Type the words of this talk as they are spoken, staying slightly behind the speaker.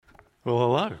Well,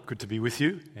 hello. Good to be with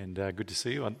you and good to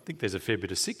see you. I think there's a fair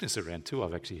bit of sickness around too.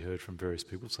 I've actually heard from various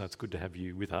people, so it's good to have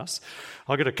you with us.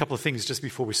 I've got a couple of things just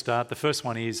before we start. The first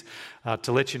one is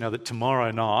to let you know that tomorrow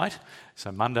night,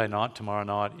 so Monday night, tomorrow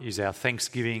night, is our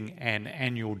Thanksgiving and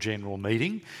annual general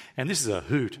meeting. And this is a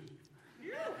hoot.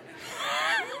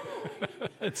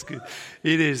 That's good.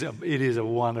 It is a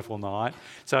wonderful night.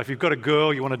 So if you've got a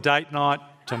girl, you want a date night,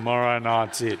 tomorrow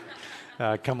night's it.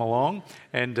 Come along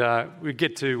and we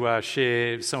get to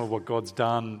share some of what God's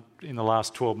done in the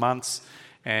last 12 months,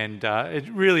 and it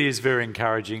really is very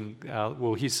encouraging.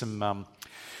 We'll hear some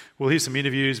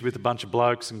interviews with a bunch of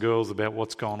blokes and girls about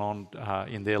what's gone on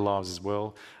in their lives as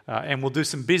well, and we'll do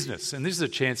some business. And this is a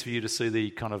chance for you to see the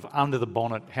kind of under the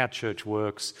bonnet, how church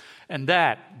works, and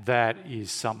that is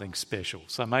something special.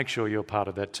 So make sure you're part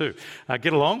of that too.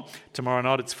 Get along. Tomorrow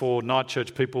night it's for night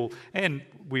church people, and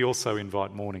we also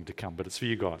invite morning to come, but it's for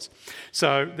you guys.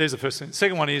 So there's the first thing.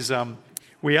 Second one is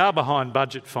we are behind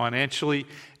budget financially,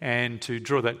 and to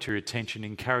draw that to your attention,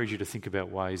 encourage you to think about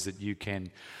ways that you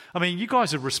can. I mean, you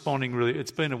guys are responding really.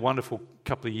 It's been a wonderful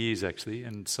couple of years actually,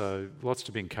 and so lots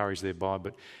to be encouraged thereby.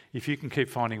 But if you can keep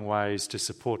finding ways to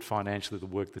support financially the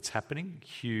work that's happening,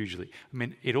 hugely. I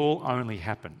mean, it all only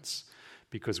happens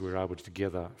because we're able to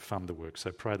together fund the work.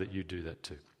 So pray that you do that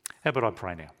too. How about I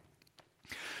pray now?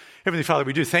 Heavenly Father,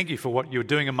 we do thank you for what you're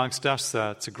doing amongst us.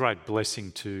 It's a great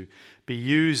blessing to be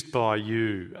used by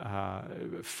you,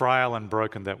 frail and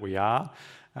broken that we are.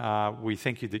 We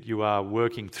thank you that you are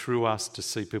working through us to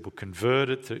see people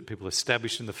converted, people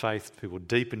established in the faith, people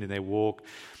deepened in their walk.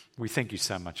 We thank you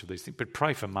so much for these things, but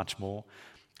pray for much more.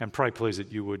 And pray, please,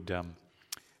 that you would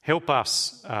help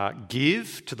us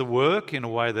give to the work in a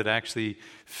way that actually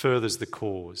furthers the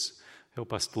cause.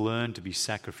 Help us learn to be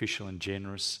sacrificial and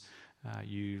generous.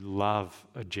 You love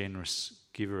a generous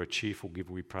giver, a cheerful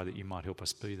giver. We pray that you might help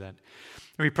us be that.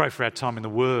 And we pray for our time in the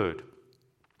Word,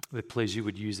 that please you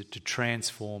would use it to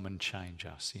transform and change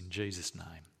us. In Jesus'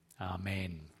 name,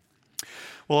 amen.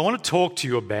 Well, I want to talk to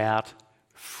you about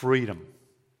freedom.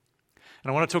 And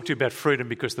I want to talk to you about freedom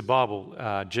because the Bible,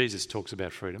 Jesus talks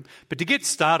about freedom. But to get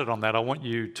started on that, I want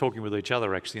you talking with each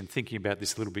other actually and thinking about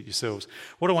this a little bit yourselves.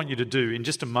 What I want you to do, in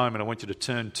just a moment, I want you to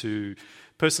turn to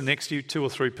person next to you, 2 or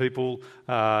 3 people.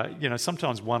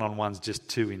 Sometimes one-on-one's just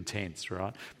too intense,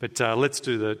 right? But let's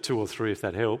do the 2 or 3 if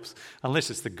that helps,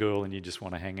 unless it's the girl and you just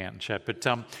want to hang out and chat. But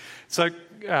what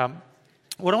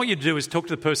I want you to do is talk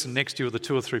to the person next to you or the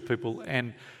 2 or 3 people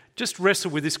and just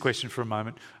wrestle with this question for a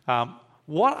moment.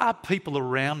 What are people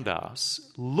around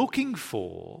us looking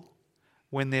for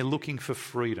when they're looking for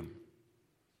freedom?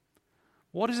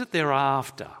 What is it they're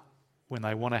after when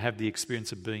they want to have the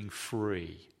experience of being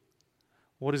free?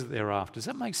 What is it they're after? Does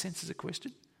that make sense as a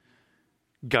question?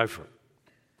 Go for it.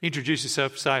 Introduce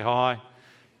yourself, say hi,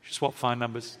 swap phone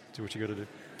numbers, do what you got to do.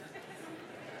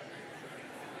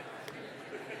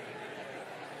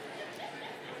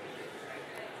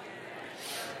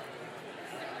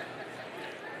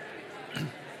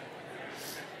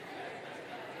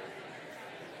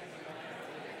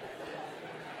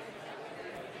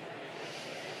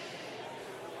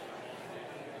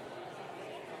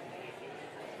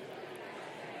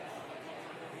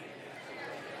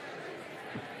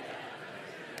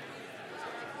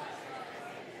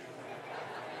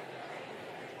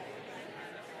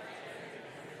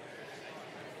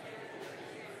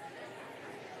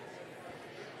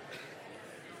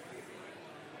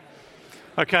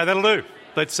 Okay, that'll do.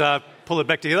 Let's pull it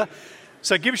back together.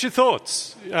 So give us your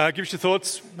thoughts.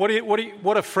 What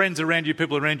are friends around you,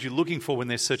 people around you looking for when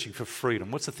they're searching for freedom?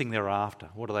 What's the thing they're after?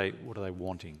 What are they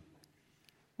wanting?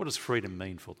 What does freedom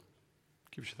mean for them?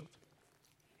 Give us your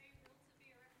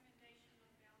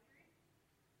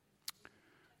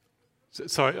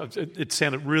thoughts. Sorry, it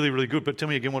sounded really, really good, but tell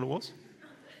me again what it was.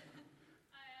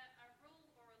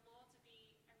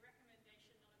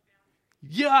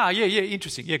 Yeah,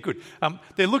 interesting. Yeah, good.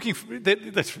 They're looking for,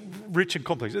 that's rich and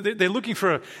complex. They're looking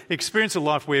for an experience of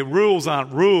life where rules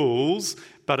aren't rules,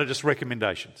 but are just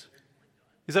recommendations.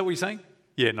 Is that what you're saying?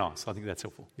 Yeah, nice. I think that's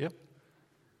helpful. Yep.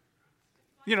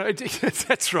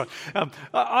 That's right.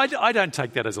 I don't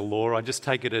take that as a law. I just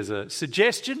take it as a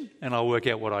suggestion, and I'll work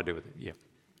out what I do with it. Yeah.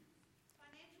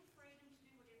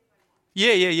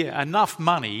 Yeah. Enough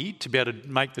money to be able to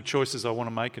make the choices I want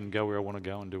to make and go where I want to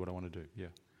go and do what I want to do. Yeah.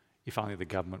 If only the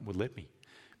government would let me.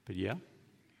 But yeah. A lack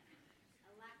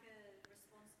of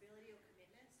responsibility or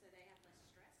commitment, so they have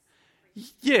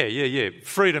less stress? Yeah.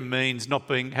 Freedom means not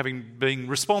being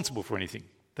responsible for anything.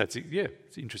 That's it. Yeah,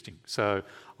 it's interesting. So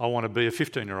I want to be a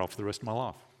 15-year-old for the rest of my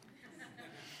life.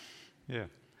 Yeah.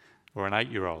 Or an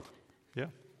 8-year-old. Yeah.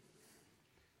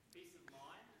 Peace of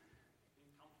mind, being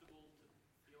comfortable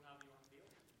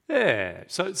Yeah.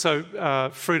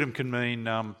 So freedom can mean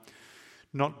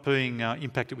not being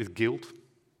impacted with guilt,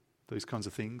 these kinds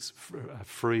of things,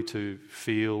 free to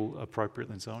feel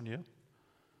appropriately and so on, yeah?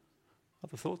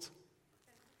 Other thoughts?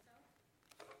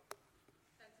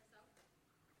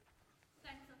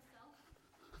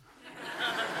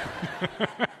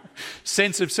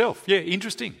 Sense of self. Yeah,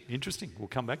 interesting. We'll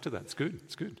come back to that. It's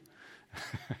good.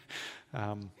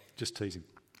 Just teasing.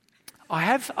 I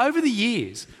have, over the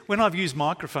years, when I've used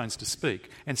microphones to speak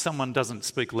and someone doesn't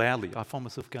speak loudly, I find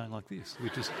myself going like this,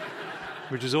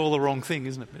 which is all the wrong thing,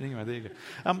 isn't it? But anyway, there you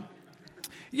go.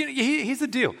 Here's the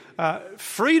deal.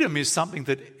 Freedom is something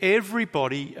that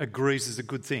everybody agrees is a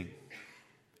good thing.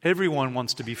 Everyone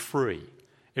wants to be free.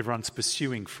 Everyone's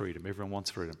pursuing freedom. Everyone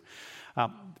wants freedom.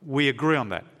 We agree on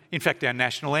that. In fact, our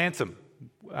national anthem,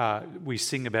 we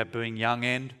sing about being young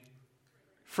and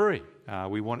free.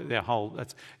 We want our whole.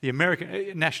 That's the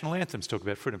American national anthems talk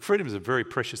about freedom. Freedom is a very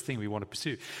precious thing we want to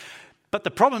pursue. But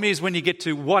the problem is when you get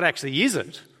to what actually is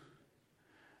it,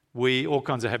 we all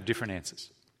kinds of have different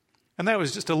answers. And that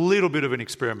was just a little bit of an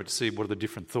experiment to see what are the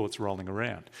different thoughts rolling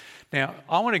around. Now,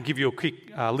 I want to give you a quick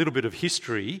little bit of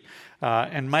history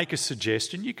and make a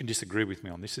suggestion. You can disagree with me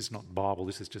on this. This is not Bible.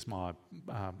 This is just my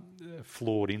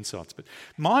flawed insights. But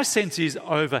my sense is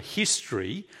over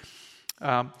history,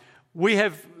 we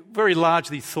have very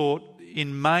largely thought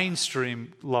in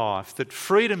mainstream life that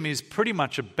freedom is pretty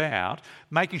much about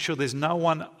making sure there's no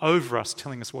one over us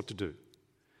telling us what to do.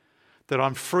 That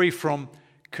I'm free from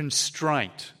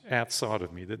constraint outside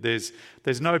of me, that there's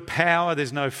no power,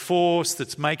 there's no force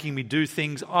that's making me do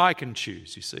things I can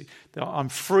choose, you see. I'm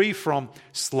free from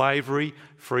slavery,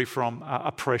 free from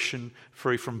oppression,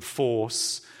 free from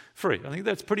force, free. I think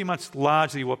that's pretty much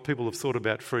largely what people have thought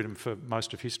about freedom for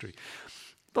most of history.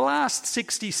 The last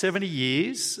 60, 70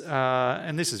 years,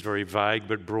 and this is very vague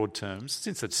but broad terms,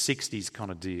 since that 60s kind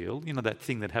of deal, you know, that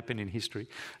thing that happened in history,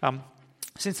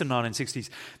 since the 1960s,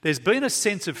 there's been a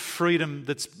sense of freedom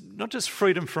that's not just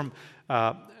freedom from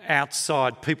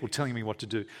outside people telling me what to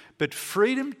do, but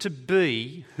freedom to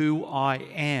be who I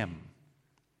am.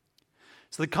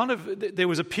 So there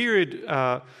was a period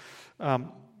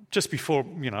just before,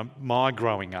 my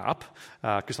growing up,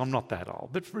 because I'm not that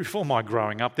old, but before my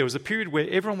growing up, there was a period where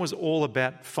everyone was all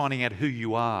about finding out who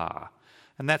you are.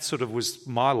 And that sort of was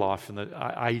my life in the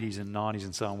 80s and 90s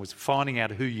and so on, was finding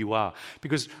out who you are.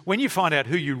 Because when you find out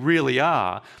who you really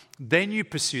are, then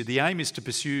the aim is to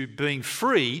pursue being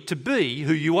free to be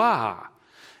who you are.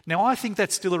 Now, I think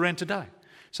that's still around today.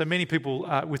 So many people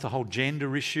with the whole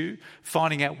gender issue,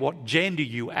 finding out what gender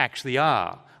you actually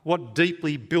are, what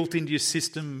deeply built into your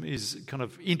system is kind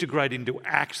of integrated into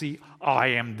actually, I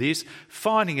am this,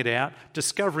 finding it out,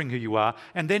 discovering who you are,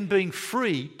 and then being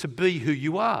free to be who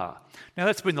you are. Now,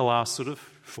 that's been the last sort of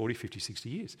 40, 50, 60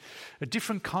 years. A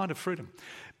different kind of freedom.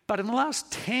 But in the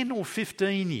last 10 or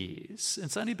 15 years, and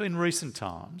it's only been recent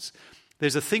times,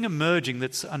 there's a thing emerging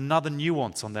that's another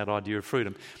nuance on that idea of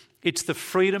freedom. It's the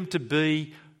freedom to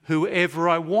be whoever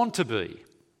I want to be.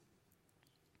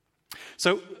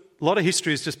 So a lot of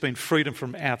history has just been freedom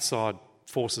from outside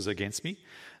forces against me.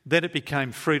 Then it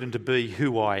became freedom to be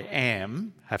who I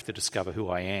am, have to discover who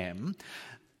I am.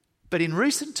 But in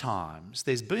recent times,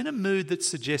 there's been a mood that's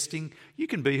suggesting you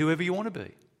can be whoever you want to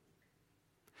be.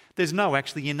 There's no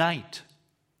actually innate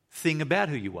thing about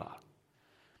who you are.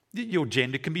 Your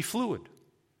gender can be fluid.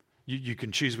 You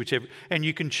can choose whichever, and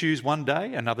you can choose one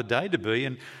day, another day to be,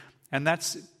 and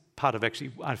that's part of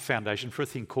actually a foundation for a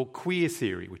thing called queer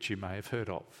theory, which you may have heard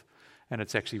of. And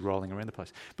it's actually rolling around the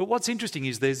place. But what's interesting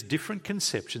is there's different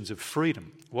conceptions of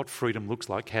freedom, what freedom looks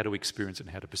like, how to experience it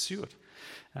and how to pursue it.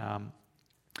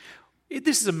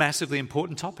 This is a massively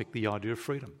important topic, the idea of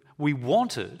freedom. We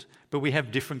want it, but we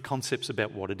have different concepts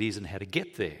about what it is and how to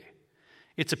get there.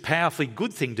 It's a powerfully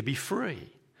good thing to be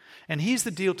free. And here's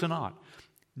the deal tonight.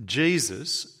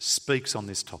 Jesus speaks on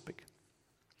this topic.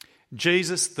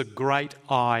 Jesus, the great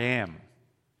I am.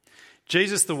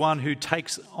 Jesus, the one who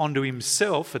takes onto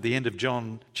himself, at the end of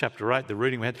John chapter 8, the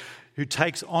reading we had, who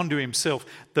takes onto himself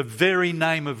the very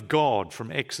name of God from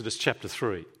Exodus chapter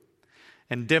 3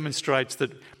 and demonstrates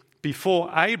that before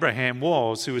Abraham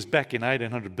who was back in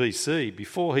 1800 BC,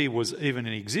 before he was even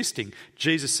existing,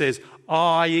 Jesus says,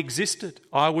 I existed.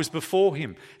 I was before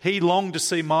him. He longed to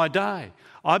see my day.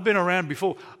 I've been around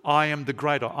before. I am the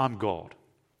great, I'm God.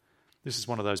 This is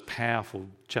one of those powerful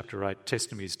chapter 8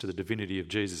 testimonies to the divinity of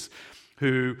Jesus,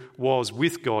 who was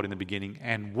with God in the beginning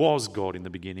and was God in the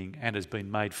beginning and has been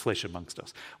made flesh amongst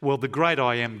us. Well, the great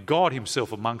I am, God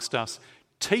himself amongst us,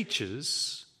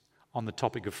 teaches on the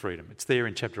topic of freedom. It's there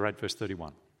in chapter 8, verse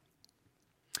 31.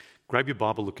 Grab your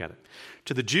Bible, look at it.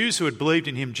 To the Jews who had believed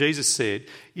in him, Jesus said,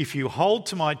 "If you hold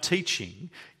to my teaching,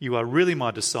 you are really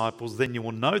my disciples, then you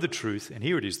will know the truth." And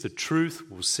here it is, the truth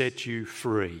will set you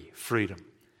free. Freedom.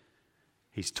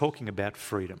 He's talking about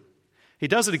freedom. He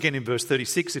does it again in verse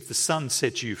 36. If the Son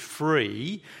sets you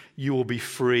free, you will be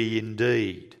free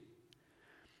indeed.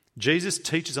 Jesus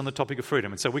teaches on the topic of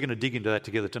freedom, and so we're going to dig into that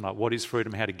together tonight. What is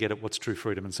freedom, how to get it, what's true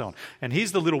freedom, and so on. And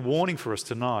here's the little warning for us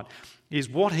tonight, is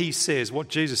what he says, what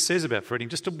Jesus says about freedom,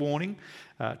 just a warning,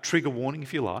 trigger warning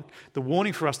if you like. The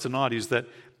warning for us tonight is that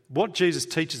what Jesus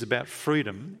teaches about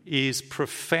freedom is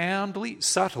profoundly,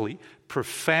 subtly,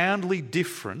 profoundly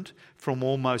different from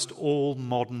almost all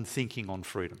modern thinking on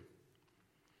freedom.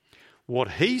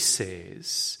 What he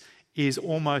says is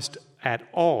almost at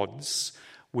odds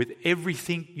with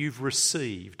everything you've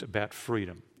received about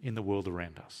freedom in the world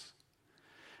around us.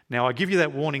 Now, I give you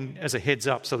that warning as a heads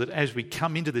up so that as we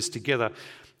come into this together,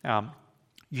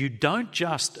 you don't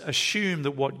just assume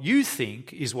that what you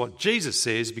think is what Jesus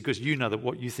says because you know that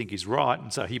what you think is right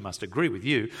and so he must agree with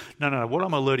you. No. What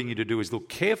I'm alerting you to do is look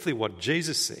carefully what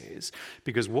Jesus says,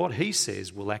 because what he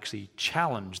says will actually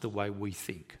challenge the way we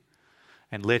think.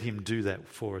 And let him do that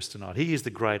for us tonight. He is the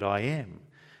great I am.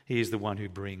 He is the one who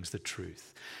brings the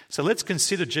truth. So let's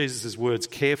consider Jesus' words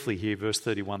carefully here, verse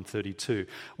 31, 32.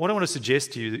 What I want to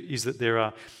suggest to you is that there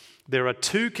are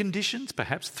two conditions,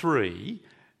 perhaps three,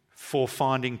 for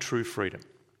finding true freedom.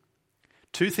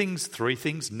 Three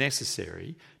things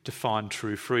necessary to find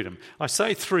true freedom. I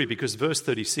say three because verse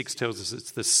 36 tells us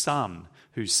it's the Son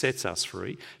who sets us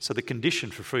free. So the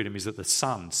condition for freedom is that the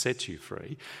Son sets you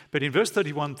free. But in verse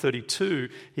 31, 32,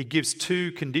 he gives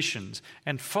two conditions.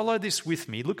 And follow this with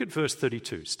me. Look at verse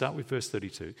 32. Start with verse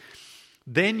 32.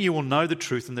 Then you will know the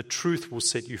truth, and the truth will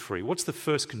set you free. What's the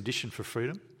first condition for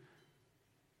freedom?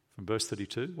 From verse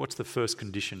 32. What's the first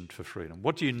condition for freedom?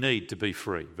 What do you need to be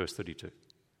free? Verse 32.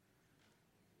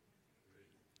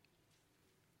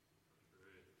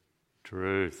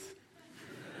 Truth.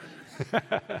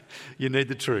 You need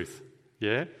the truth.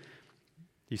 Yeah?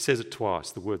 He says it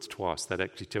twice, the words twice. That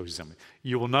actually tells you something.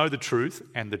 You will know the truth,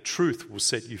 and the truth will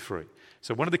set you free.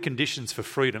 So one of the conditions for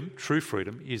freedom, true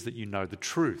freedom, is that you know the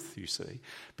truth, you see.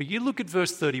 But you look at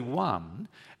verse 31,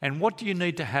 and what do you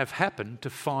need to have happen to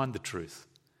find the truth?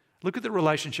 Look at the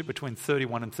relationship between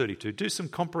 31 and 32. Do some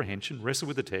comprehension, wrestle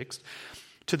with the text.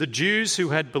 To the Jews who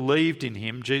had believed in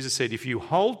him, Jesus said, if you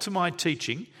hold to my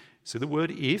teaching, so the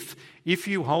word if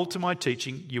you hold to my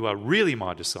teaching, you are really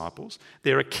my disciples.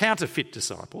 There are counterfeit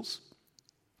disciples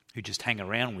who just hang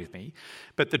around with me.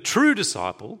 But the true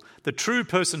disciple, the true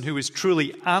person who is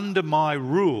truly under my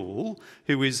rule,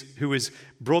 who has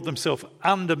brought themselves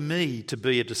under me to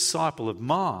be a disciple of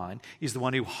mine, is the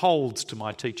one who holds to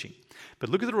my teaching. But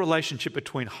look at the relationship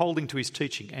between holding to his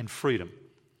teaching and freedom.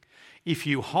 If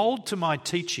you hold to my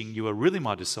teaching, you are really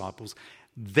my disciples,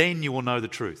 then you will know the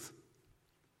truth.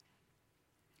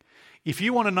 If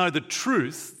you want to know the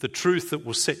truth that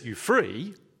will set you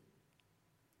free,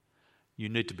 you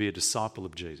need to be a disciple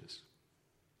of Jesus.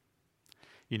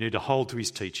 You need to hold to his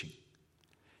teaching.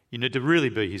 You need to really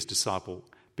be his disciple,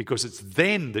 because it's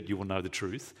then that you will know the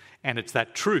truth, and it's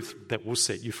that truth that will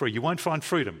set you free. You won't find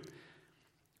freedom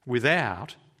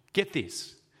without, get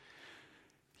this,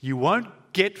 you won't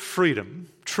get freedom,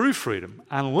 true freedom,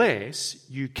 unless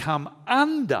you come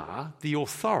under the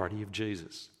authority of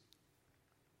Jesus.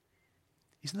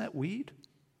 Isn't that weird?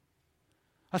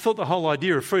 I thought the whole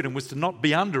idea of freedom was to not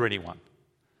be under anyone.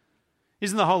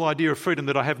 Isn't the whole idea of freedom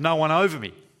that I have no one over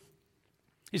me?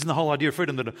 Isn't the whole idea of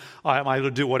freedom that I am able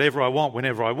to do whatever I want,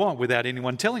 whenever I want, without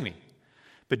anyone telling me?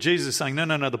 But Jesus is saying,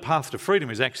 no, the path to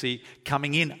freedom is actually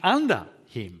coming in under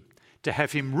him, to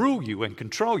have him rule you and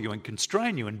control you and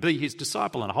constrain you and be his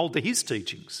disciple and hold to his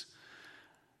teachings.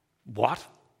 What?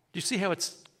 Do you see how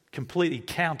it's completely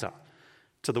counter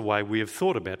to the way we have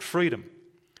thought about freedom?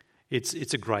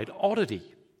 It's a great oddity.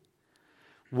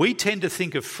 We tend to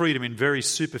think of freedom in very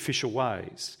superficial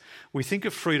ways. We think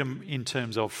of freedom in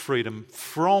terms of freedom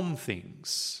from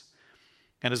things.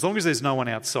 And as long as there's no one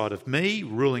outside of me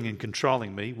ruling and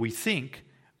controlling me, we think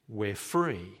we're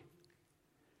free.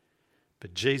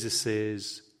 But Jesus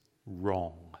says,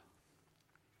 wrong.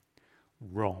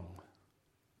 Wrong.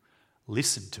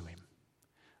 Listen to him,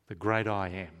 the great I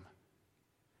am.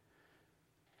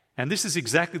 And this is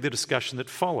exactly the discussion that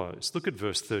follows. Look at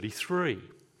verse 33.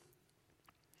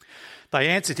 They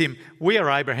answered him, we are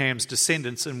Abraham's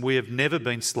descendants and we have never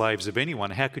been slaves of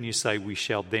anyone. How can you say we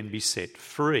shall then be set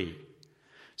free?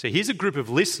 So here's a group of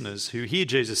listeners who hear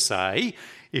Jesus say,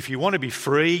 if you want to be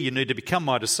free, you need to become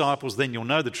my disciples, then you'll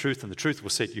know the truth and the truth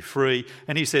will set you free.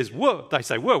 And he says, whoa, they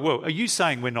say, whoa, are you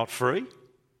saying we're not free?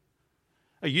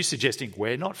 Are you suggesting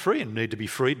we're not free and need to be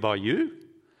freed by you?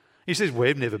 He says,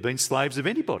 we've never been slaves of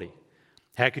anybody.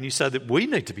 How can you say that we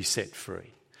need to be set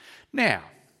free? Now,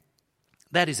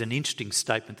 that is an interesting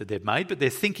statement that they've made, but they're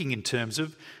thinking in terms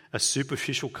of a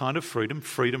superficial kind of freedom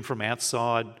from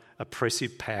outside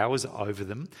oppressive powers over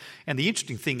them. And the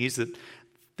interesting thing is that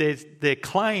their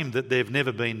claim that they've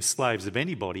never been slaves of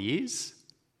anybody is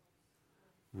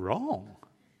wrong.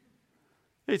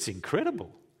 It's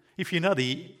incredible. If you know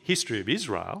the history of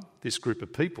Israel, this group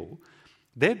of people,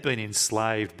 they've been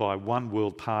enslaved by one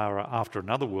world power after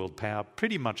another world power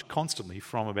pretty much constantly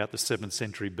from about the 7th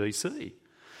century BC.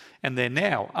 And they're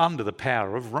now under the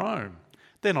power of Rome.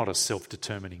 They're not a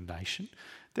self-determining nation.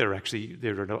 They're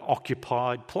in an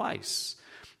occupied place.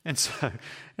 And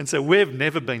so we've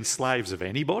never been slaves of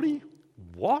anybody?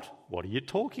 What? What are you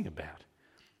talking about?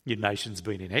 Your nation's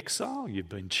been in exile, you've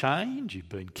been chained, you've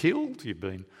been killed,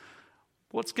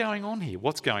 What's going on here?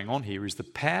 What's going on here is the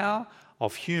power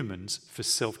of humans for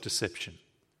self-deception.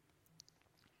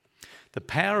 The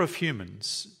power of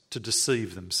humans to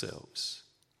deceive themselves.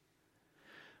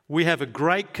 We have a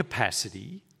great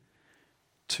capacity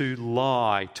to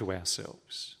lie to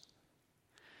ourselves.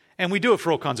 And we do it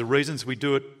for all kinds of reasons. We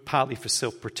do it partly for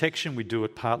self-protection. We do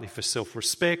it partly for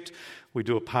self-respect. We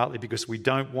do it partly because we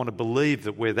don't want to believe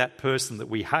that we're that person that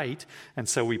we hate, and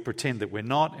so we pretend that we're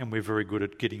not, and we're very good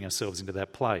at getting ourselves into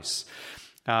that place.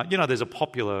 There's a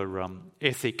popular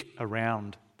ethic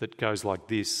around that goes like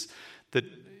this, that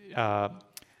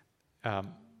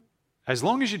as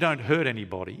long as you don't hurt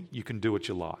anybody, you can do what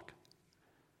you like.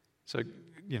 So,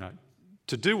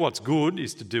 to do what's good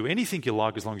is to do anything you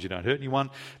like as long as you don't hurt anyone,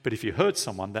 but if you hurt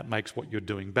someone, that makes what you're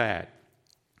doing bad.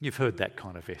 You've heard that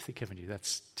kind of ethic, haven't you?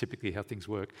 That's typically how things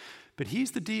work. But here's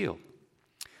the deal.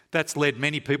 That's led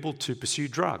many people to pursue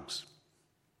drugs.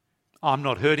 I'm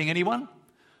not hurting anyone.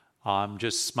 I'm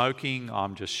just smoking.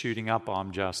 I'm just shooting up.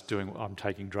 I'm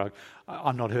taking drugs.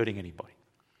 I'm not hurting anybody.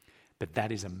 But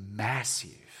that is a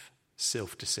massive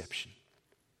self-deception,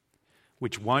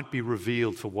 which won't be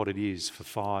revealed for what it is for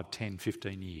 5, 10,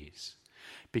 15 years,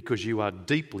 because you are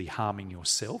deeply harming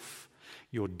yourself.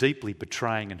 You're deeply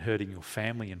betraying and hurting your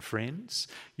family and friends.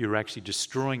 You're actually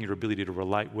destroying your ability to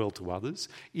relate well to others.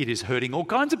 It is hurting all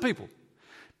kinds of people.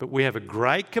 But we have a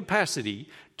great capacity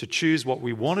to choose what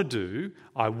we want to do.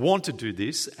 I want to do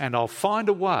this, and I'll find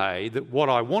a way that what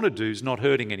I want to do is not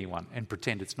hurting anyone, and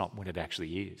pretend it's not when it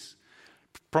actually is.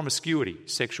 Promiscuity,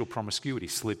 sexual promiscuity,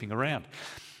 sleeping around.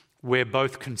 We're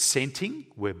both consenting,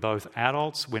 we're both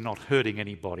adults, we're not hurting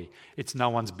anybody. It's no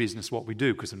one's business what we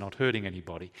do because we're not hurting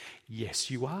anybody.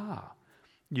 Yes, you are.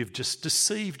 You've just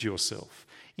deceived yourself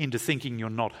into thinking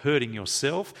you're not hurting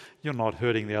yourself, you're not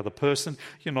hurting the other person,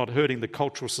 you're not hurting the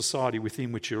cultural society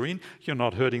within which you're in, you're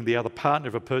not hurting the other partner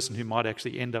of a person who might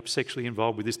actually end up sexually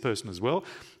involved with this person as well.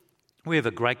 We have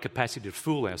a great capacity to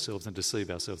fool ourselves and deceive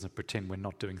ourselves and pretend we're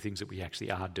not doing things that we actually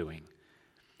are doing.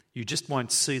 You just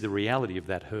won't see the reality of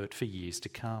that hurt for years to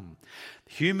come.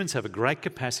 Humans have a great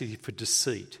capacity for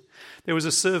deceit. There was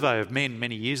a survey of men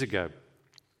many years ago,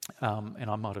 and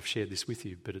I might have shared this with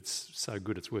you, but it's so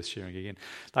good it's worth sharing again.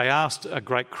 They asked a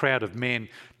great crowd of men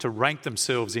to rank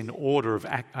themselves in order of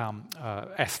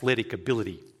athletic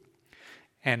ability.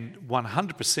 And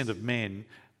 100% of men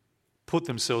put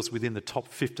themselves within the top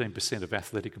 15% of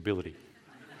athletic ability.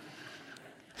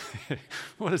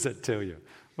 What does that tell you?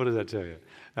 What does that tell you?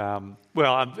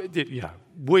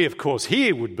 We of course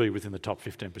here would be within the top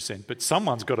 15%, but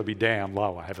someone's got to be down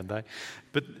lower, haven't they?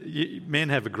 But men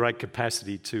have a great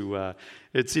capacity to.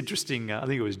 It's interesting. I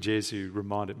think it was Jez who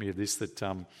reminded me of this.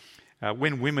 That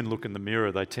when women look in the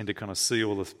mirror, they tend to kind of see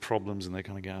all the problems and they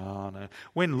kind of go, "Oh no."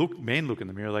 When men look in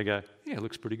the mirror, they go, "Yeah, it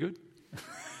looks pretty good."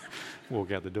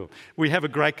 Walk out the door. We have a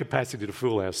great capacity to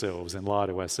fool ourselves and lie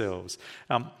to ourselves.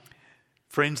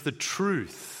 Friends, the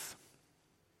truth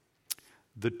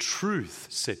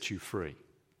sets you free.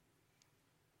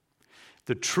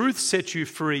 The truth sets you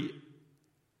free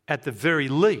at the very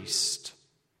least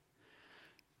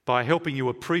by helping you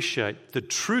appreciate the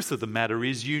truth of the matter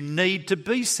is you need to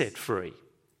be set free.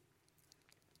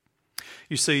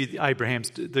 You see,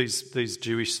 these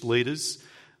Jewish leaders,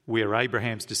 we are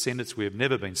Abraham's descendants. We have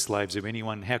never been slaves of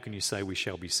anyone. How can you say we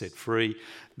shall be set free?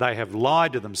 They have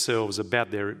lied to themselves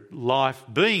about their life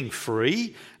being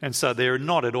free, and so they're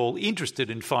not at all interested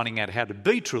in finding out how to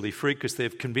be truly free because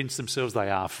they've convinced themselves they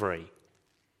are free.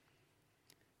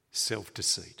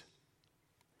 Self-deceit.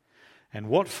 And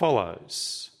what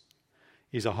follows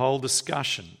is a whole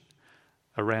discussion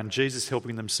around Jesus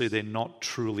helping them see they're not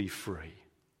truly free.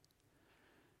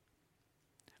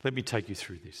 Let me take you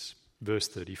through this. Verse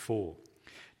 34.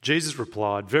 Jesus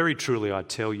replied, "Very truly I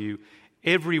tell you,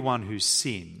 Everyone who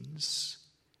sins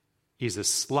is a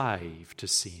slave to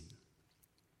sin.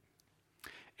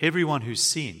 Everyone who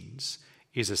sins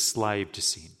is a slave to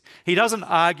sin. He doesn't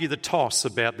argue the toss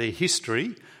about their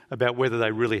history, about whether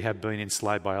they really have been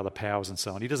enslaved by other powers and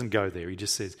so on. He doesn't go there. He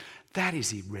just says, that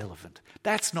is irrelevant.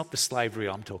 That's not the slavery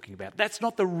I'm talking about. That's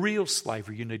not the real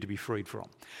slavery you need to be freed from.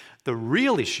 The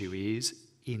real issue is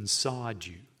inside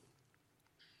you.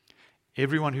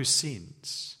 Everyone who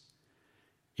sins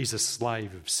is a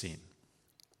slave of sin.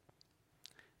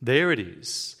 There it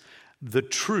is, the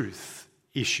truth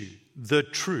issue, the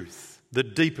truth, the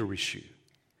deeper issue.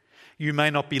 You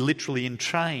may not be literally in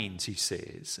chains, he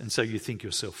says, and so you think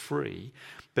yourself free,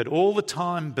 but all the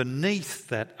time beneath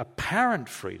that apparent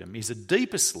freedom is a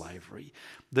deeper slavery,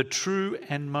 the true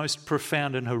and most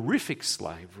profound and horrific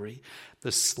slavery,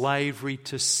 the slavery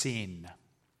to sin.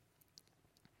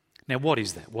 Now, what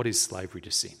is that? What is slavery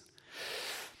to sin?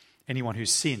 Anyone who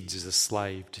sins is a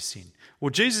slave to sin.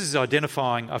 Well, Jesus is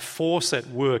identifying a force at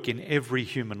work in every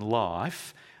human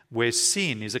life where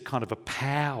sin is a kind of a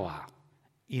power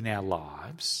in our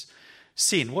lives.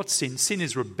 Sin, what's sin? Sin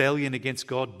is rebellion against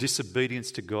God,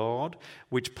 disobedience to God,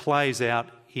 which plays out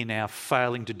in our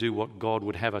failing to do what God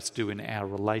would have us do in our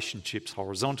relationships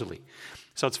horizontally.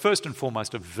 So it's first and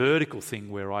foremost a vertical thing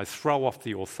where I throw off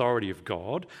the authority of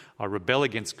God, I rebel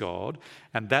against God,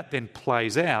 and that then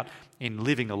plays out in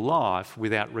living a life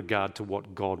without regard to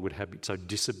what God would have me, so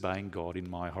disobeying God in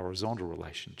my horizontal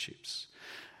relationships.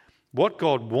 What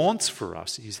God wants for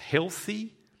us is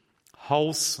healthy,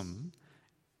 wholesome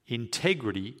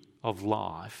integrity of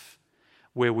life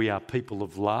where we are people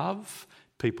of love,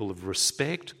 people of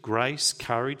respect, grace,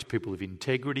 courage, people of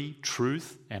integrity,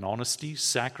 truth and honesty,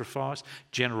 sacrifice,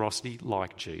 generosity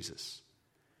like Jesus.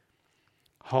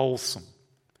 Wholesome,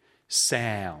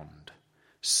 sound,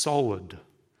 solid,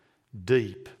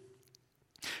 deep.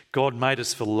 God made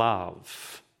us for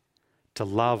love, to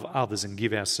love others and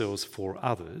give ourselves for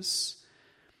others.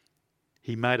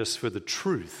 He made us for the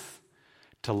truth,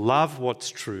 to love what's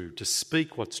true, to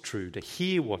speak what's true, to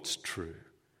hear what's true.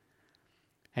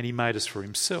 And he made us for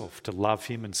himself, to love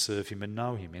him and serve him and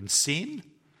know him. And sin?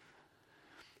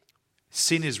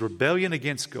 Sin is rebellion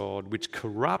against God, which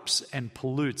corrupts and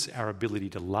pollutes our ability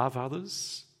to love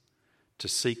others, to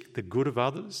seek the good of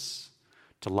others,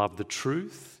 to love the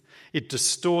truth. It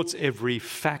distorts every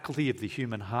faculty of the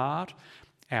human heart,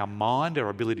 our mind, our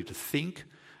ability to think,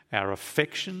 our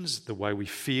affections, the way we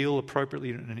feel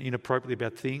appropriately and inappropriately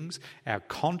about things, our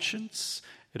conscience.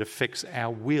 It affects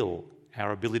our will,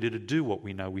 our ability to do what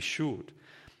we know we should.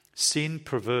 Sin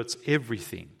perverts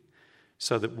everything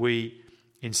so that we,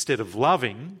 instead of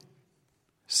loving,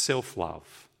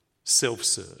 self-love,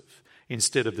 self-serve.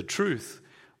 Instead of the truth,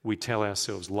 we tell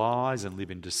ourselves lies and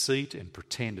live in deceit and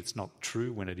pretend it's not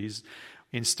true when it is.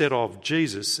 Instead of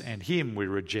Jesus and him, we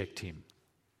reject him.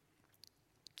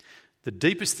 The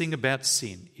deepest thing about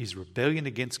sin is rebellion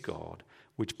against God,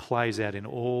 which plays out in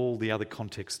all the other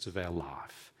contexts of our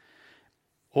life.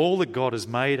 All that God has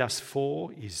made us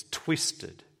for is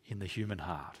twisted in the human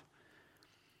heart.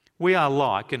 We are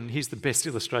like, and here's the best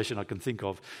illustration I can think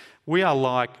of, we are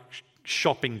like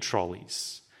shopping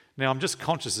trolleys. Now, I'm just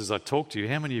conscious as I talk to you,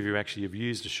 how many of you actually have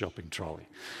used a shopping trolley?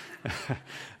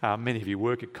 Many of you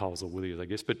work at Coles or Woolies, I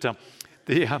guess, but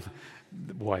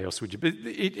why else would you? But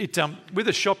with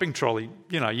a shopping trolley,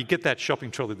 you get that shopping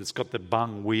trolley that's got the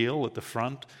bung wheel at the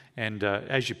front, and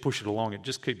as you push it along, it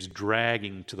just keeps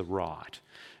dragging to the right.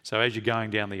 So as you're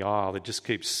going down the aisle, it just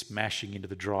keeps smashing into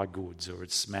the dry goods, or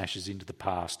it smashes into the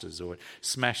pastors, or it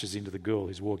smashes into the girl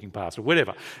who's walking past, or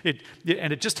whatever. And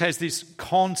it just has this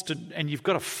constant, and you've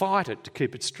got to fight it to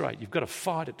keep it straight. You've got to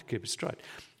fight it to keep it straight.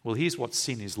 Well, here's what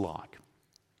sin is like.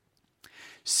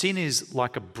 Sin is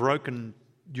like a broken...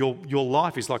 Your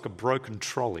life is like a broken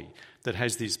trolley that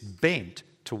has this bent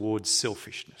towards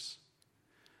selfishness,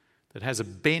 that has a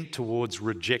bent towards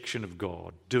rejection of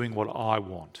God, doing what I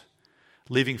want,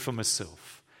 living for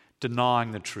myself,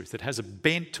 denying the truth. It has a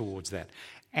bent towards that.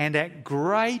 And at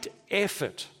great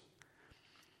effort,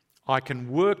 I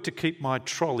can work to keep my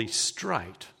trolley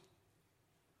straight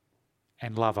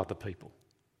and love other people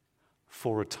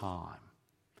for a time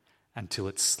until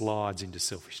it slides into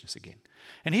selfishness again.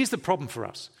 And here's the problem for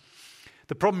us.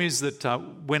 The problem is that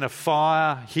when a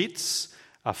fire hits,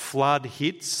 a flood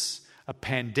hits, a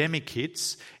pandemic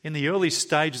hits, in the early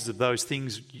stages of those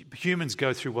things, humans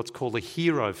go through what's called a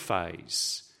hero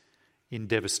phase in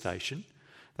devastation.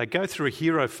 They go through a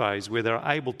hero phase where they're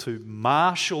able to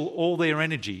marshal all their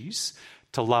energies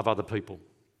to love other people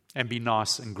and be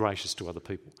nice and gracious to other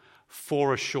people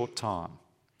for a short time.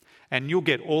 And you'll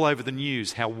get all over the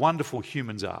news how wonderful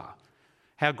humans are,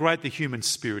 how great the human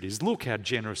spirit is. Look how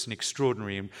generous and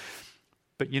extraordinary.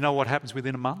 But you know what happens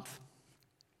within a month?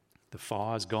 The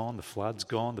fire's gone, the flood's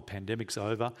gone, the pandemic's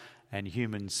over, and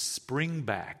humans spring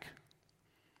back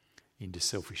into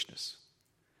selfishness.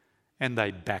 And they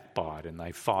backbite and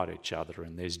they fight each other,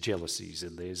 and there's jealousies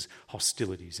and there's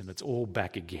hostilities, and it's all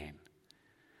back again.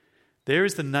 There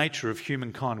is the nature of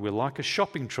humankind. We're like a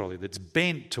shopping trolley that's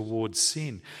bent towards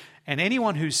sin. And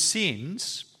anyone who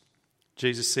sins,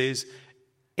 Jesus says,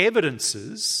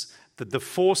 evidences that the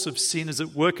force of sin is at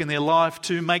work in their life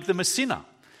to make them a sinner.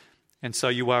 And so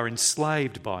you are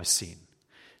enslaved by sin.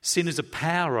 Sin is a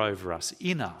power over us,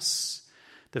 in us.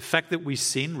 The fact that we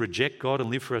sin, reject God and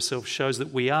live for ourselves shows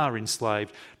that we are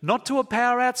enslaved, not to a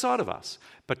power outside of us,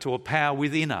 but to a power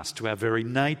within us, to our very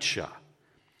nature.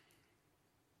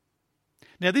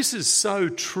 Now, this is so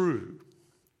true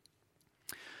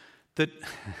that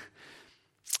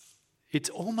it's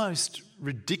almost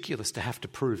ridiculous to have to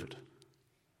prove it.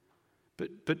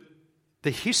 But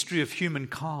the history of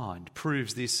humankind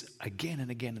proves this again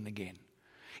and again and again.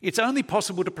 It's only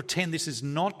possible to pretend this is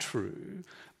not true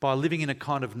by living in a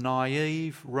kind of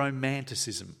naive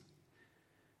romanticism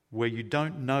where you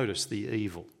don't notice the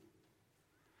evil.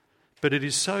 But it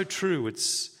is so true,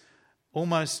 it's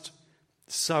almost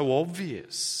so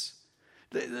obvious.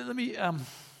 Let me...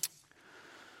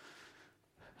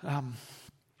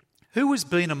 who has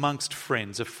been amongst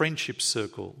friends, a friendship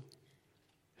circle,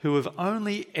 who have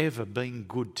only ever been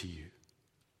good to you?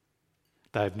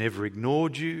 They've never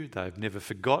ignored you, they've never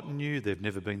forgotten you, they've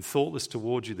never been thoughtless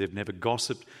towards you, they've never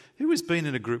gossiped. Who has been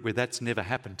in a group where that's never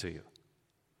happened to you?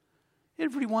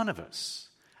 Every one of us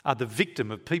are the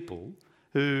victim of people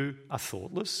who are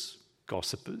thoughtless,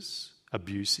 gossipers,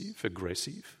 abusive,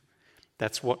 aggressive.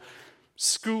 That's what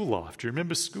school life. Do you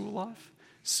remember school life?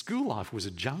 School life was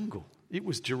a jungle. It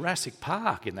was Jurassic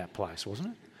Park in that place, wasn't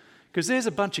it? Because there's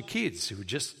a bunch of kids who are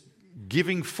just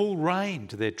giving full rein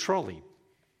to their trolley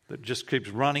that just keeps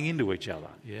running into each other.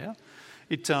 Yeah,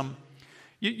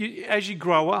 as you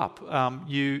grow up,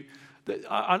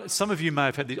 some of you may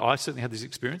have had this. I certainly had this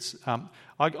experience.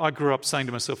 I grew up saying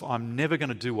to myself, "I'm never going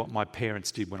to do what my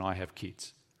parents did when I have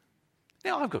kids."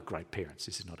 Now, I've got great parents.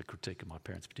 This is not a critique of my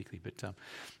parents particularly, but I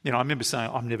remember saying,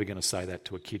 "I'm never going to say that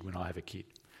to a kid when I have a kid."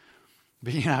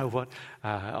 But you know what?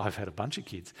 I've had a bunch of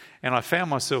kids, and I found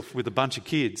myself with a bunch of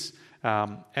kids.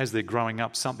 As they're growing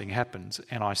up, something happens,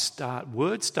 and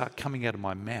words start coming out of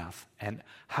my mouth, and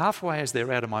halfway as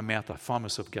they're out of my mouth, I find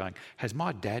myself going, "Has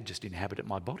my dad just inhabited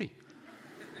my body?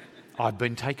 I've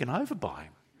been taken over by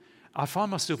him." I find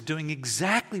myself doing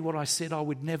exactly what I said I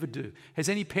would never do. Has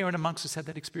any parent amongst us had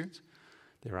that experience?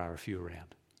 There are a few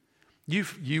around.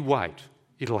 You wait,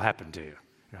 it'll happen to you,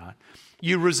 right?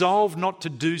 You resolve not to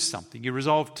do something. You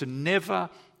resolve to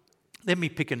never. Let me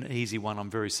pick an easy one.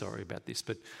 I'm very sorry about this,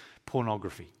 but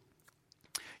pornography.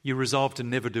 You resolve to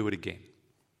never do it again.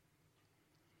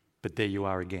 But there you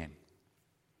are again.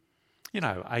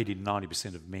 80 to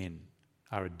 90% of men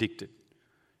are addicted.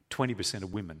 20%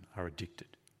 of women are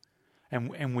addicted.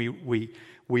 And we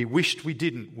wished we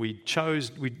didn't. We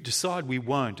decide we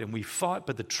won't, and we fight,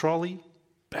 but the trolley,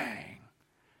 bang.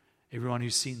 Everyone who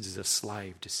sins is a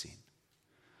slave to sin.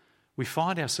 We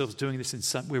find ourselves doing this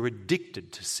we're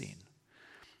addicted to sin.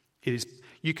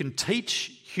 You can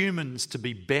teach humans to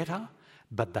be better,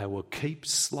 but they will keep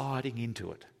sliding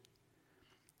into it.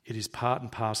 It is part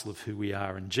and parcel of who we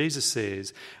are. And Jesus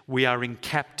says we are in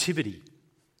captivity.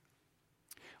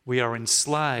 We are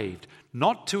enslaved,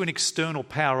 not to an external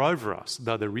power over us,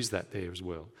 though there is that there as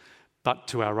well, but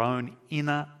to our own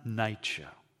inner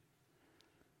nature.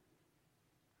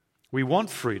 We want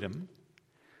freedom.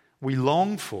 We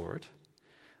long for it.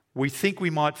 We think we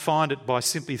might find it by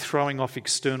simply throwing off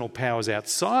external powers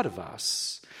outside of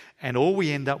us, and all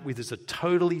we end up with is a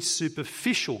totally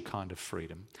superficial kind of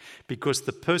freedom, because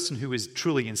the person who is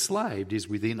truly enslaved is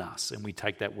within us, and we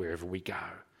take that wherever we go.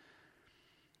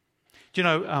 Do you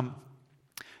know,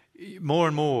 more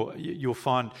and more you'll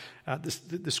find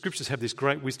the scriptures have this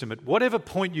great wisdom. At whatever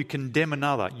point you condemn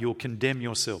another, you'll condemn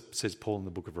yourself, says Paul in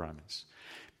the book of Romans.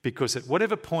 Because at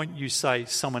whatever point you say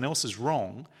someone else is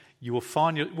wrong, you will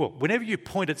find, whenever you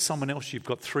point at someone else, you've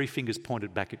got three fingers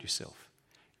pointed back at yourself.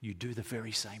 You do the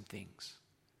very same things.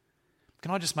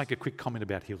 Can I just make a quick comment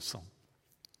about Hillsong?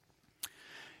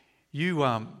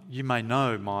 You may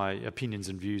know my opinions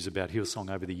and views about Hillsong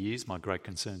over the years, my great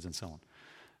concerns and so on.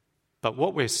 But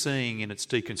what we're seeing in its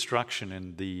deconstruction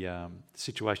and the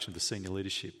situation of the senior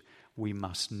leadership, we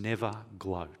must never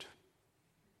gloat.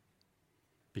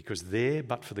 Because there,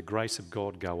 but for the grace of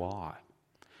God, go I.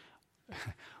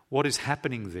 What is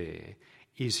happening there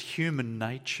is human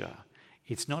nature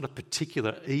It's not a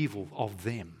particular evil of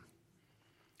them.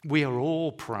 We are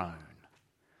all prone.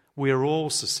 We are all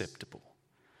susceptible.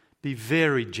 Be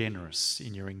very generous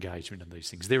in your engagement in these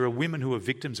things. There are women who are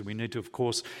victims, and we need to, of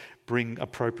course, bring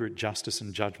appropriate justice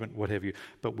and judgment, what have you,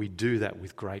 but we do that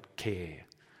with great care,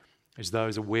 as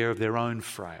those aware of their own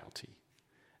frailty.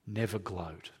 Never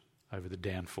gloat over the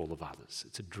downfall of others.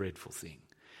 It's a dreadful thing,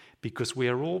 because we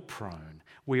are all prone.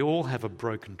 We all have a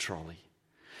broken trolley.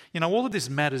 You know, all of this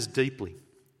matters deeply.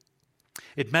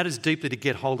 It matters deeply to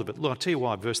get hold of it. Look, I'll tell you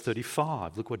why, verse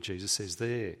 35, look what Jesus says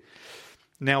there.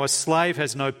 Now, a slave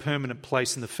has no permanent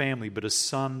place in the family, but a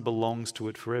son belongs to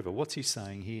it forever. What's he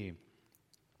saying here?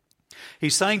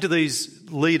 He's saying to these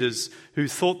leaders who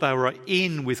thought they were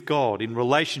in with God, in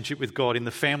relationship with God, in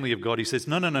the family of God, he says,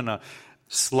 no.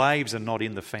 Slaves are not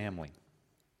in the family.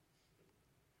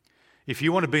 If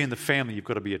you want to be in the family, you've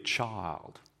got to be a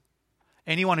child.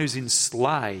 Anyone who's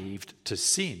enslaved to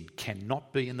sin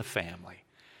cannot be in the family.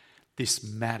 This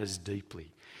matters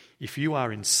deeply. If you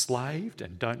are enslaved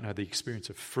and don't know the experience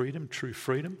of freedom, true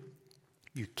freedom,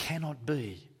 you cannot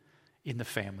be in the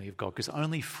family of God, because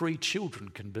only free children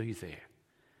can be there.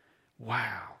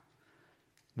 Wow.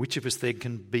 Which of us then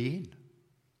can be in?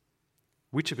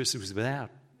 Which of us is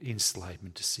without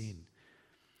enslavement to sin?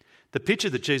 The picture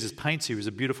that Jesus paints here is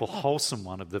a beautiful, wholesome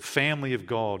one of the family of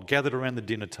God gathered around the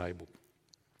dinner table,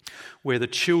 where the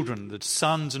children, the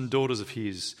sons and daughters of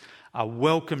his, are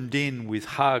welcomed in with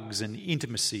hugs and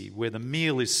intimacy, where the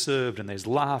meal is served and there's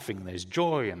laughing and there's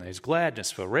joy and there's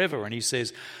gladness forever. And he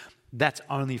says, that's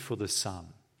only for the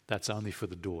son, that's only for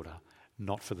the daughter,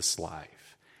 not for the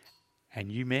slave. And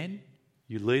you men,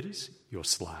 you leaders, you're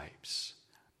slaves.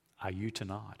 Are you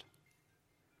tonight?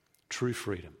 True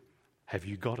freedom. Have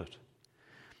you got it?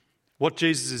 What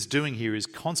Jesus is doing here is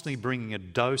constantly bringing a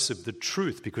dose of the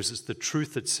truth, because it's the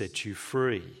truth that sets you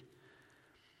free.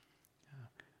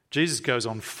 Jesus goes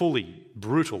on fully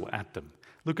brutal at them.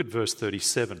 Look at verse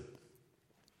 37.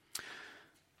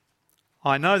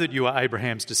 I know that you are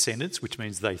Abraham's descendants, which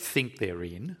means they think they're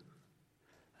in.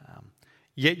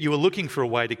 Yet you are looking for a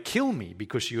way to kill me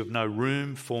because you have no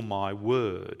room for my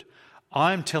word.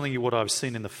 I am telling you what I've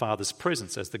seen in the Father's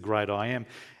presence as the great I am,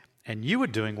 and you are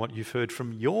doing what you've heard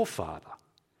from your father.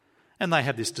 And they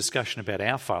have this discussion about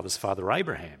our father's father,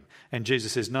 Abraham. And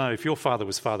Jesus says, no, if your father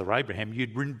was Father Abraham,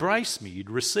 you'd embrace me, you'd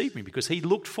receive me, because he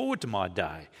looked forward to my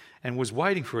day and was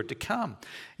waiting for it to come.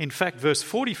 In fact, verse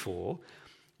 44,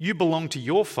 you belong to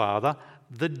your father,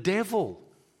 the devil.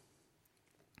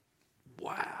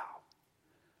 Wow.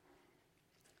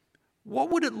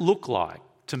 What would it look like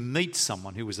to meet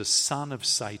someone who was a son of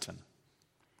Satan?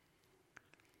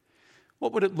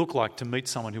 What would it look like to meet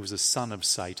someone who was a son of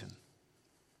Satan?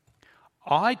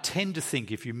 I tend to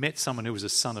think if you met someone who was a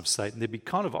son of Satan, there'd be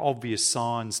kind of obvious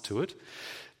signs to it.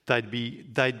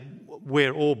 They'd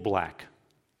wear all black.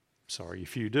 Sorry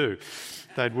if you do.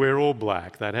 They'd wear all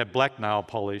black. They'd have black nail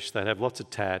polish. They'd have lots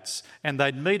of tats. And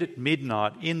they'd meet at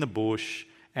midnight in the bush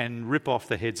and rip off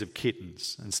the heads of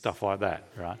kittens and stuff like that,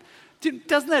 right?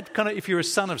 Doesn't that kind of, if you're a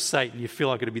son of Satan, you feel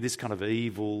like it'd be this kind of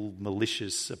evil,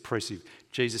 malicious, oppressive?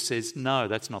 Jesus says, no,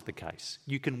 that's not the case.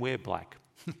 You can wear black.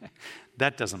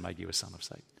 That doesn't make you a son of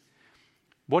Satan.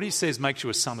 What he says makes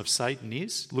you a son of Satan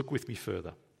is, look with me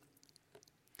further.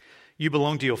 You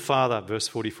belong to your father, verse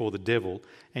 44, the devil,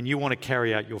 and you want to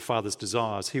carry out your father's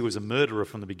desires. He was a murderer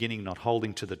from the beginning, not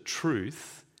holding to the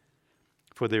truth,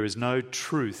 for there is no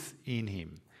truth in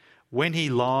him. When he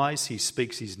lies, he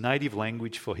speaks his native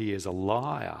language, for he is a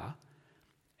liar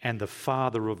and the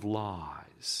father of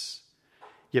lies.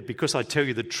 Yet because I tell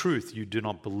you the truth, you do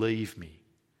not believe me.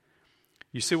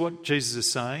 You see what Jesus is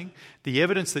saying? The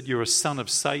evidence that you're a son of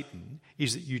Satan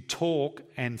is that you talk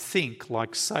and think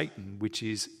like Satan, which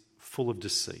is full of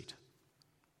deceit.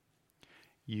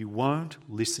 You won't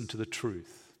listen to the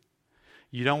truth.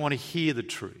 You don't want to hear the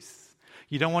truth.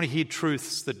 You don't want to hear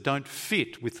truths that don't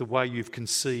fit with the way you've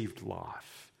conceived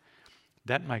life.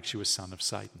 That makes you a son of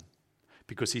Satan,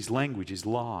 because his language is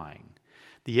lying.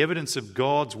 The evidence of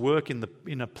God's work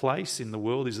in a place in the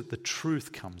world is that the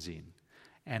truth comes in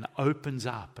and opens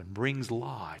up and brings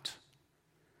light,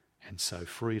 and so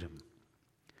freedom.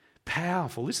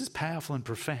 Powerful. This is powerful and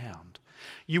profound.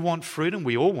 You want freedom?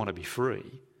 We all want to be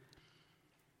free.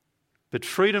 But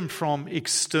freedom from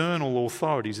external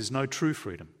authorities is no true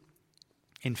freedom.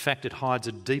 In fact, it hides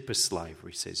a deeper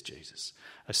slavery, says Jesus,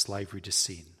 a slavery to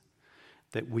sin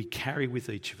that we carry with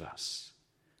each of us.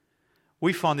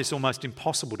 We find this almost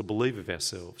impossible to believe of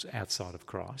ourselves outside of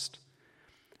Christ.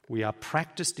 We are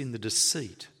practiced in the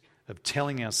deceit of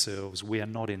telling ourselves we are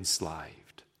not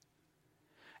enslaved.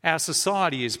 Our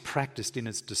society is practiced in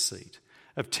its deceit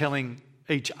of telling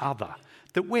each other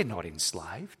that we're not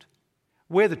enslaved.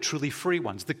 We're the truly free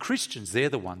ones. The Christians, they're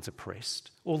the ones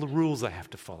oppressed. All the rules they have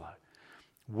to follow.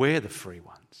 We're the free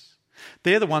ones.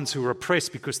 They're the ones who are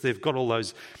oppressed because they've got all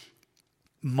those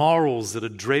morals that are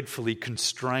dreadfully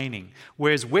constraining.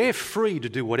 Whereas we're free to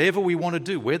do whatever we want to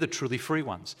do. We're the truly free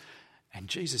ones. And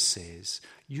Jesus says,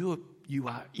 you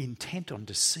are intent on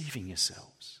deceiving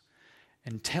yourselves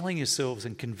and telling yourselves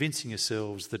and convincing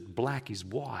yourselves that black is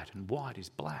white and white is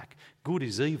black, good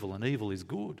is evil and evil is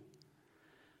good.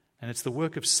 And it's the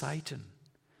work of Satan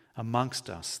amongst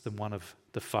us, the one of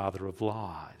the father of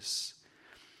lies.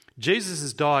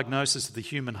 Jesus' diagnosis of the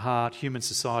human heart, human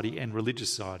society and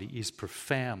religious society is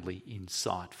profoundly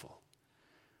insightful.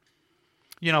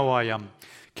 You know,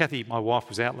 Kathy, my wife,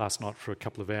 was out last night for a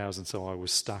couple of hours, and so I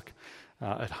was stuck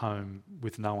at home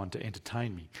with no one to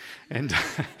entertain me. And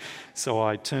so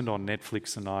I turned on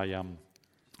Netflix and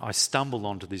I stumbled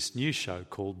onto this new show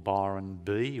called Byron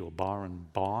B or Byron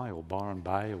By or Byron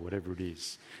Bay or whatever it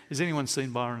is. Has anyone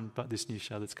seen this new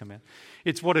show that's come out?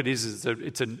 It's what it is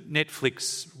it's a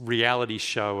Netflix reality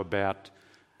show about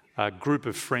a group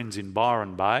of friends in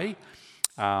Byron Bay,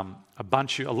 a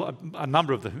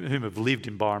number of whom have lived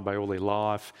in Byron Bay all their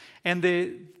life, and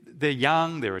they're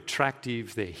young, they're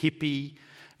attractive, they're hippie,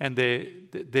 and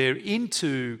they're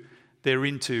into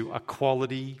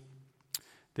equality.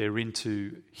 They're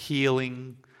into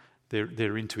healing,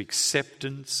 they're into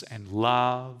acceptance and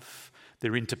love,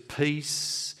 they're into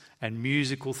peace and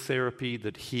musical therapy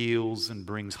that heals and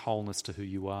brings wholeness to who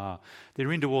you are.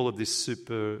 They're into all of this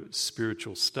super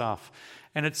spiritual stuff.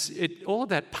 And all of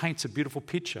that paints a beautiful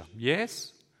picture,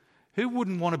 yes? Who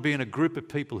wouldn't want to be in a group of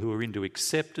people who are into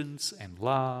acceptance and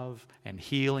love and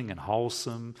healing and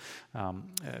wholesome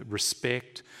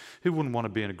respect? Who wouldn't want to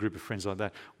be in a group of friends like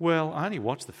that? Well, I only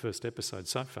watched the first episode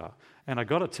so far, and I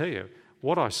got to tell you,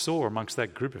 what I saw amongst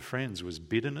that group of friends was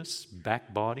bitterness,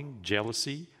 backbiting,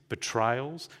 jealousy,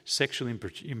 betrayals, sexual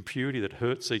impurity that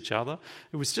hurts each other.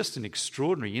 It was just an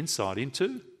extraordinary insight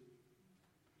into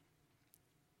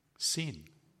sin.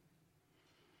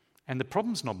 And the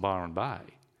problem's not Byron Bay.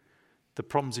 The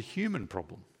problem's a human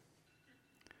problem.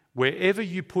 Wherever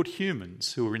you put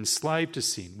humans who are enslaved to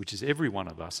sin, which is every one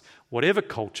of us, whatever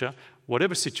culture,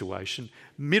 whatever situation,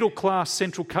 middle class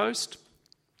Central Coast,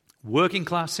 working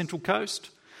class Central Coast,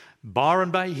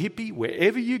 Byron Bay hippie,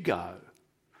 wherever you go,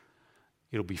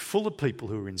 it'll be full of people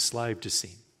who are enslaved to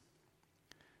sin,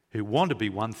 who want to be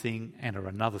one thing and are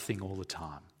another thing all the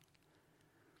time.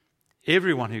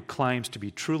 Everyone who claims to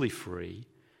be truly free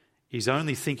is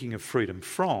only thinking of freedom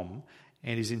from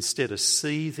and is instead a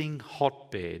seething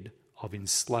hotbed of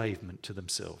enslavement to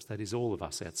themselves. That is all of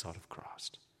us outside of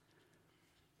Christ.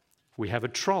 We have a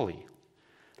trolley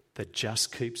that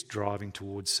just keeps driving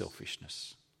towards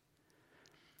selfishness.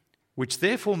 Which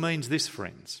therefore means this,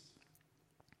 friends.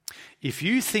 If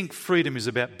you think freedom is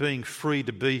about being free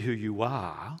to be who you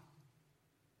are,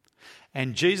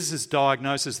 and Jesus'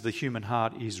 diagnosis of the human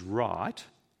heart is right,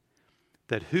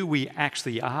 that who we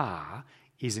actually are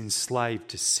is enslaved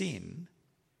to sin,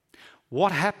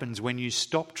 what happens when you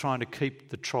stop trying to keep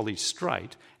the trolley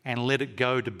straight and let it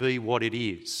go to be what it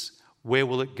is? Where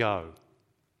will it go?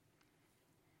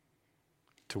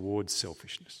 Towards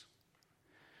selfishness.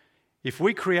 If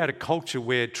we create a culture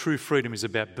where true freedom is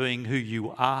about being who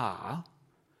you are,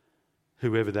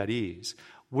 whoever that is,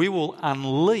 we will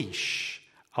unleash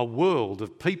a world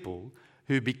of people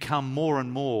who become more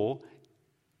and more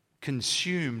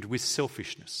consumed with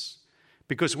selfishness,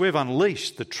 because we've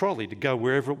unleashed the trolley to go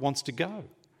wherever it wants to go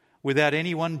without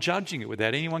anyone judging it,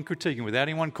 without anyone critiquing, without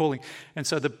anyone calling. And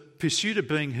so the pursuit of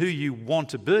being who you want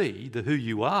to be, the who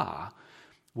you are,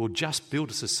 will just build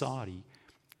a society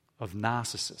of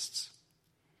narcissists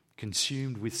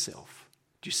consumed with self.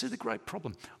 Do you see the great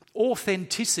problem?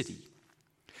 Authenticity.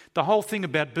 The whole thing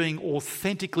about being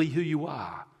authentically who you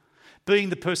are, being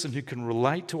the person who can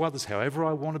relate to others however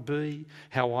I want to be,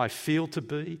 how I feel to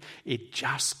be, it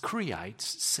just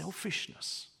creates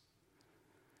selfishness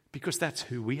because that's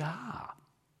who we are.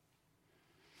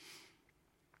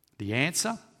 The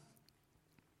answer?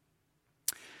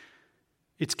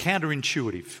 It's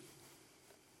counterintuitive.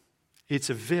 It's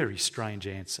a very strange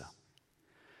answer.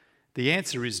 The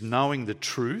answer is knowing the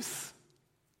truth,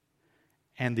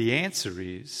 and the answer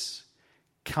is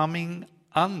coming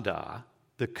under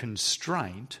the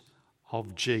constraint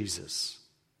of Jesus.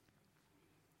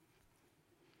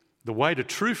 The way to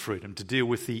true freedom, to deal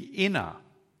with the inner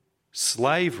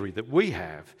slavery that we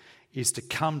have, is to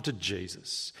come to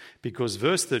Jesus, because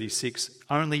verse 36,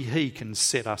 only He can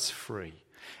set us free.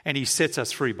 And he sets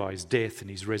us free by his death and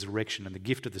his resurrection and the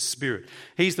gift of the Spirit.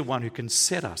 He's the one who can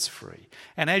set us free.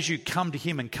 And as you come to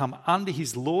him and come under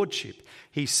his lordship,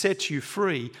 he sets you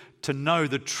free to know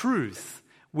the truth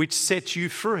which sets you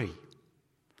free.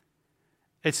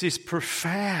 It's this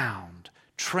profound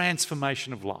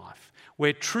transformation of life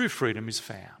where true freedom is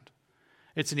found.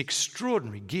 It's an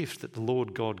extraordinary gift that the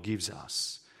Lord God gives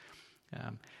us.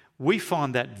 We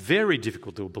find that very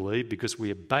difficult to believe because we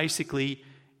have basically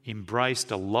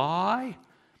embraced a lie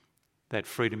that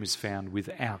freedom is found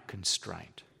without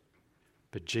constraint.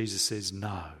 But Jesus says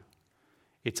no.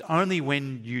 It's only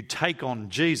when you take on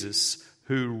Jesus,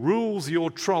 who rules your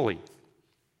trolley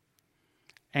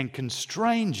and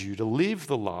constrains you to live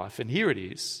the life, and here it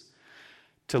is,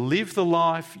 to live the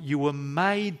life you were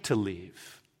made to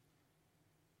live.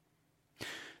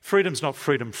 Freedom's not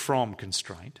freedom from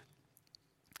constraint.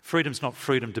 Freedom's not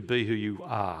freedom to be who you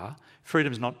are.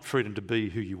 Freedom's not freedom to be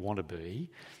who you want to be.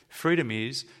 Freedom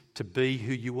is to be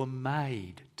who you were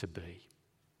made to be.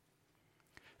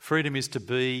 Freedom is to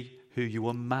be who you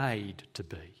were made to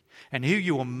be. And who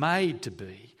you were made to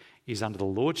be is under the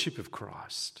lordship of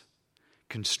Christ,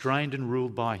 constrained and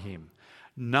ruled by him,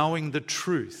 knowing the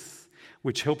truth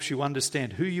which helps you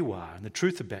understand who you are and the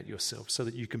truth about yourself so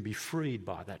that you can be freed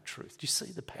by that truth. Do you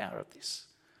see the power of this?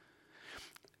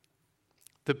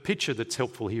 The picture that's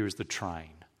helpful here is the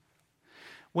train.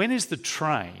 When is the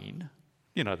train,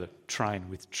 you know, the train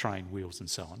with train wheels and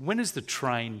so on, when is the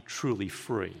train truly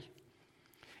free?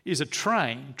 Is a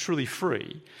train truly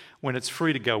free when it's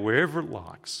free to go wherever it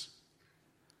likes?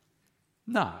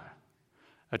 No.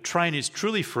 A train is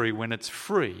truly free when it's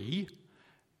free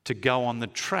to go on the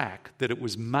track that it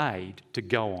was made to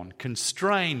go on,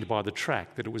 constrained by the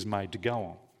track that it was made to go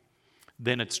on.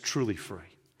 Then it's truly free.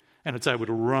 And it's able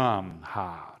to run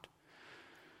hard.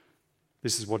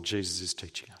 This is what Jesus is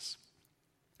teaching us.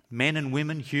 Men and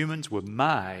women, humans, were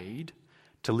made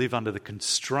to live under the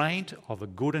constraint of a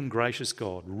good and gracious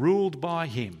God, ruled by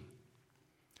him,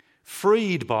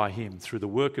 freed by him through the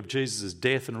work of Jesus'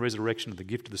 death and resurrection of the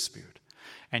gift of the Spirit.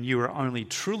 And you are only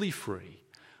truly free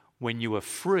when you are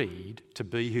freed to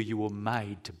be who you were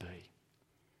made to be.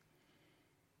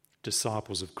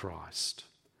 Disciples of Christ,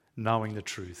 knowing the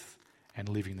truth and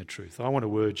living the truth. I want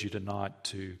to urge you tonight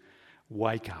to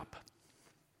wake up.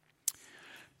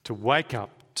 To wake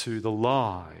up to the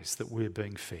lies that we're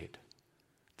being fed.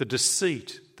 The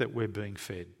deceit that we're being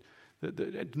fed.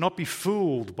 Not be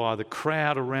fooled by the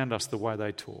crowd around us the way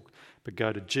they talk, but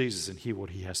go to Jesus and hear what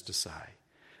he has to say.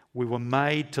 We were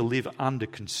made to live under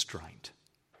constraint.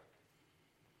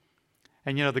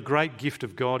 And you know, the great gift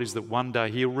of God is that one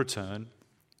day he'll return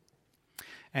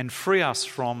and free us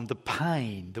from the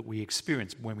pain that we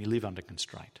experience when we live under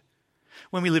constraint.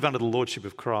 When we live under the lordship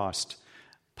of Christ,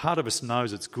 part of us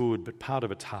knows it's good, but part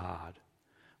of it's hard.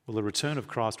 Well, the return of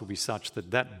Christ will be such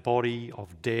that that body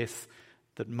of death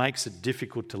that makes it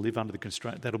difficult to live under the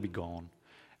constraint, that'll be gone.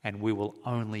 And we will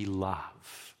only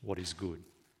love what is good.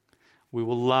 We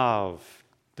will love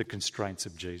the constraints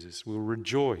of Jesus. We will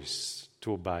rejoice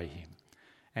to obey him.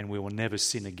 And we will never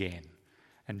sin again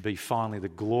and be finally the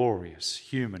glorious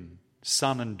human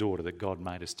son and daughter that God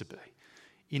made us to be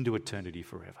into eternity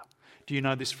forever. Do you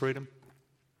know this freedom?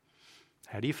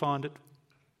 How do you find it?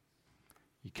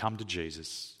 You come to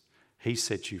Jesus. He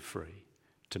sets you free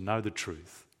to know the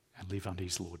truth and live under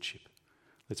his lordship.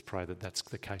 Let's pray that that's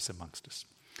the case amongst us.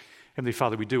 Heavenly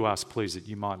Father, we do ask, please, that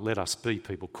you might let us be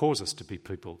people, cause us to be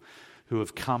people who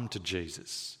have come to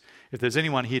Jesus. If there's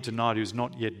anyone here tonight who's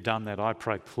not yet done that, I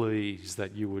pray, please,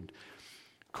 that you would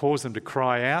cause them to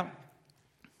cry out,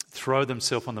 throw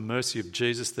themselves on the mercy of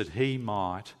Jesus, that he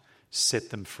might set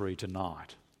them free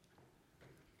tonight,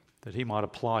 that he might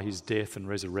apply his death and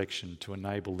resurrection to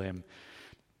enable them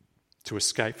to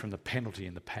escape from the penalty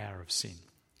and the power of sin.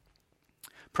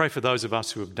 Pray for those of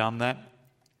us who have done that,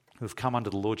 who have come under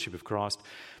the lordship of Christ.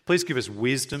 Please give us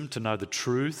wisdom to know the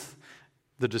truth,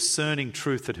 the discerning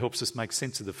truth that helps us make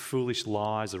sense of the foolish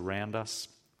lies around us.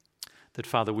 That,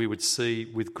 Father, we would see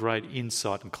with great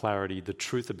insight and clarity the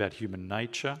truth about human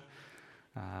nature,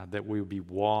 that we would be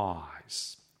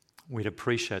wise. We'd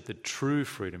appreciate that true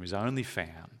freedom is only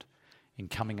found in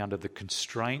coming under the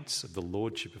constraints of the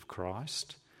lordship of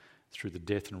Christ through the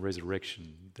death and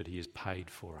resurrection that he has paid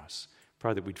for us.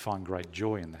 Pray that we'd find great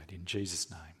joy in that. In Jesus'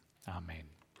 name, amen.